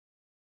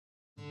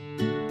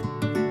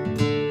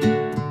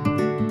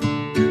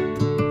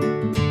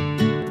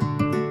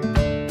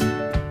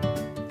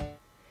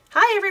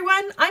Hi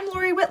everyone, I'm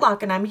Lori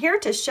Whitlock and I'm here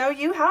to show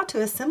you how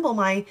to assemble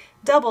my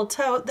double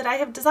tote that I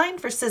have designed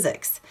for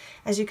Sizzix.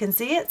 As you can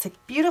see, it's a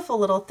beautiful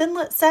little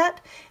Thinlit set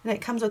and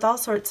it comes with all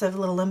sorts of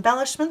little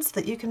embellishments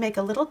that you can make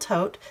a little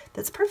tote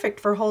that's perfect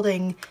for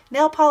holding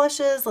nail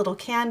polishes, little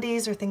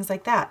candies, or things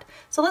like that.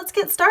 So let's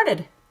get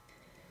started.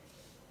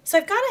 So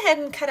I've gone ahead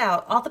and cut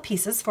out all the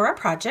pieces for our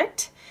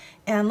project,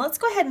 and let's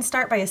go ahead and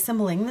start by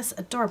assembling this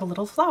adorable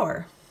little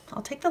flower.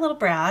 I'll take the little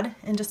brad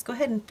and just go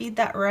ahead and feed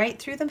that right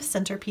through the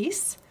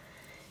centerpiece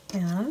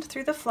and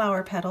through the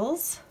flower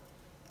petals.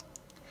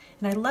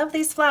 And I love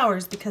these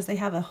flowers because they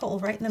have a hole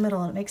right in the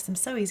middle and it makes them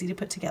so easy to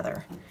put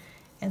together.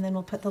 And then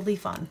we'll put the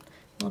leaf on.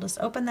 We'll just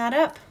open that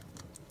up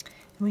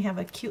and we have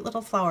a cute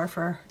little flower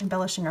for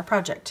embellishing our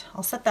project.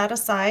 I'll set that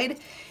aside,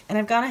 and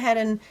I've gone ahead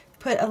and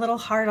put a little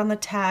heart on the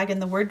tag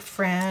and the word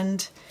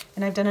friend,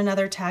 and I've done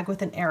another tag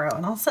with an arrow,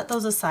 and I'll set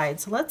those aside.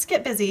 So let's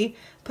get busy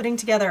putting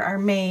together our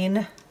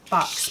main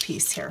box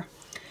piece here.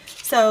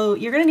 So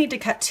you're going to need to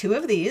cut 2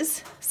 of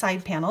these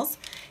side panels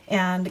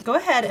and go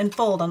ahead and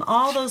fold on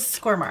all those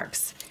score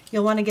marks.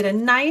 You'll want to get a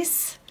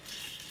nice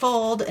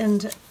fold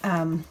and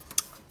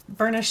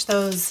burnish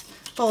those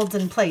folds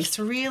in place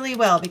really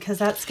well, because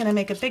that's going to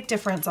make a big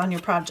difference on your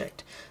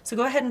project. So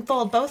go ahead and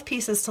fold both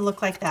pieces to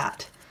look like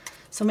that.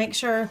 So make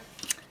sure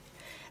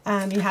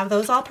you have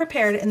those all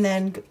prepared, and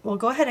then we'll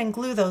go ahead and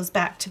glue those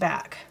back to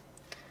back.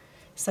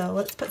 So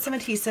let's put some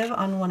adhesive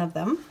on one of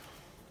them.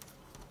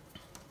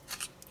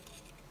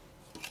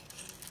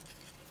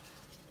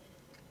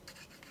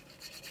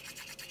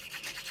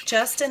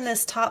 Just in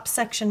this top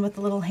section with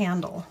the little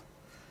handle.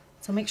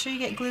 So make sure you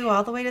get glue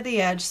all the way to the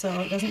edge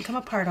so it doesn't come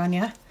apart on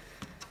you.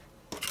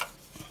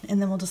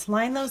 And then we'll just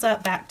line those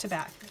up back to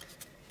back.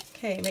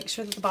 Okay, make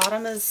sure that the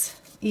bottom is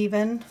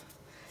even,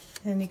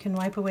 and you can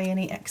wipe away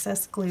any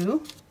excess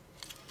glue.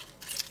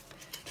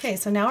 Okay,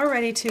 so now we're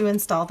ready to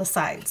install the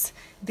sides.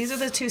 These are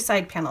the 2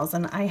 side panels,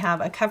 and I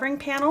have a covering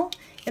panel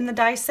in the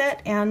die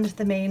set and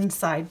the main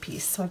side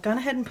piece. So I've gone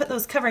ahead and put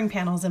those covering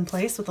panels in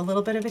place with a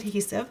little bit of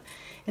adhesive,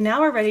 and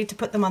now we're ready to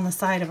put them on the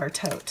side of our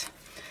tote.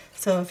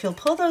 So if you'll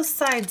pull those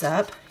sides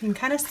up, you can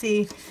kind of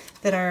see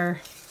that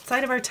our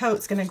side of our tote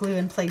is going to glue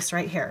in place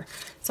right here.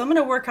 So I'm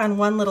going to work on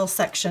one little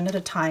section at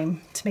a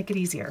time to make it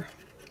easier.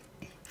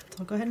 So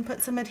I'll go ahead and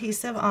put some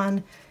adhesive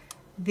on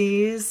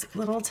these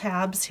little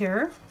tabs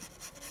here.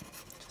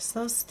 Just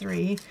those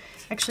 3.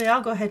 Actually,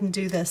 I'll go ahead and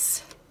do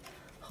this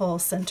whole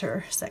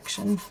center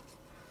section,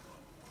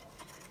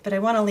 but I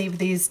want to leave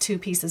these 2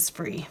 pieces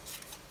free.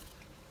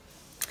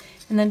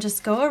 And then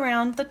just go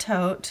around the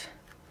tote,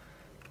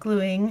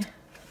 gluing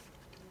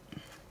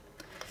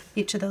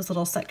each of those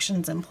little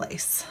sections in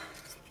place.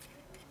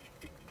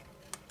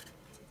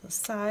 The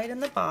side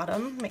and the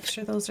bottom, make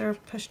sure those are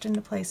pushed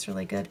into place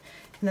really good,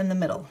 and then the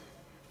middle.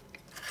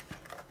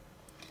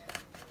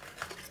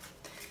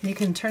 And you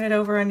can turn it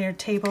over on your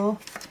table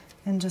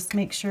and just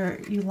make sure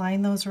you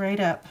line those right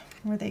up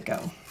where they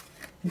go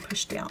and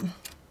push down.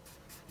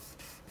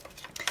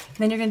 And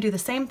then you're going to do the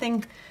same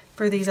thing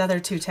for these other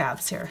 2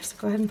 tabs here. So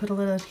go ahead and put a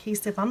little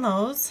adhesive on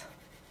those.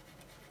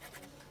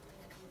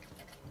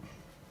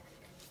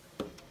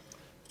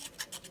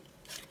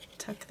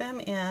 Tuck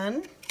them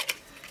in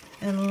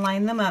and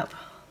line them up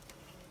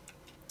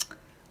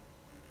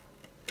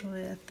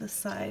with the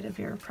side of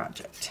your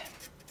project.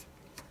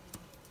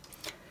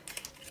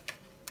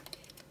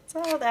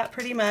 So that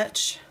pretty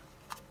much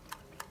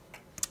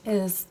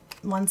is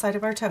one side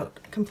of our tote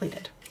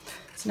completed.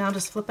 So now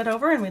just flip it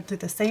over and we'll do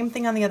the same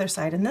thing on the other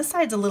side. And this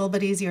side's a little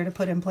bit easier to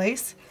put in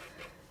place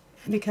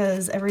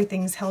because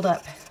everything's held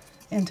up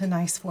into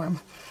nice form.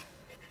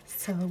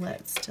 So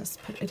let's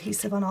just put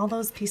adhesive on all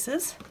those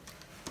pieces.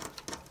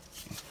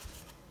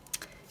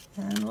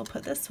 And we'll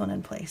put this one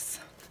in place.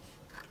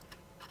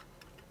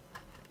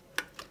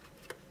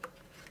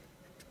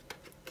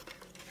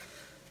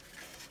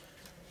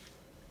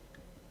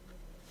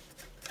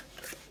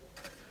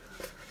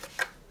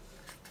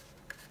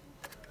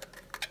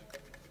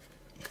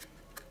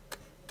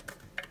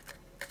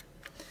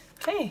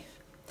 Okay,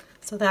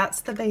 so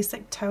that's the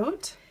basic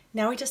tote.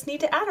 Now we just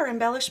need to add our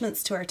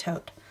embellishments to our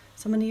tote.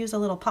 So I'm going to use a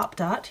little pop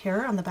dot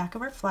here on the back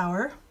of our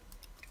flower.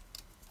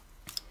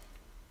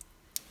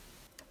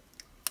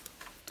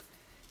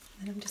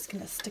 And I'm just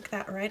going to stick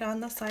that right on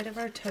the side of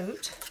our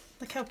tote.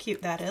 Look how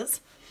cute that is.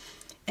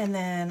 And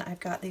then I've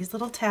got these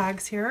little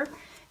tags here.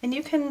 And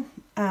you can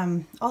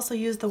also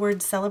use the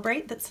word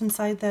celebrate that's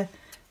inside the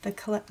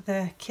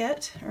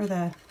kit or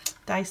the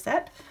die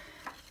set.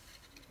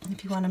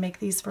 If you want to make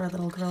these for a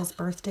little girl's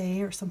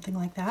birthday or something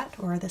like that,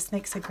 or this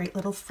makes a great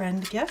little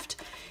friend gift,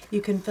 you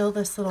can fill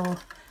this little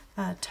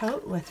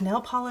tote with nail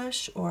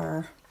polish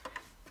or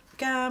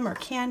gum or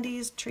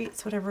candies,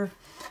 treats, whatever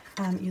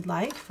you'd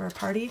like for a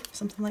party,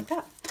 something like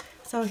that.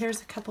 So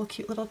here's a couple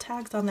cute little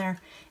tags on there.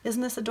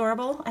 Isn't this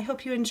adorable? I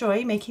hope you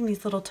enjoy making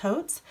these little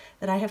totes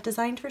that I have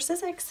designed for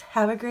Sizzix.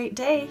 Have a great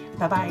day.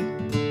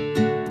 Bye-bye.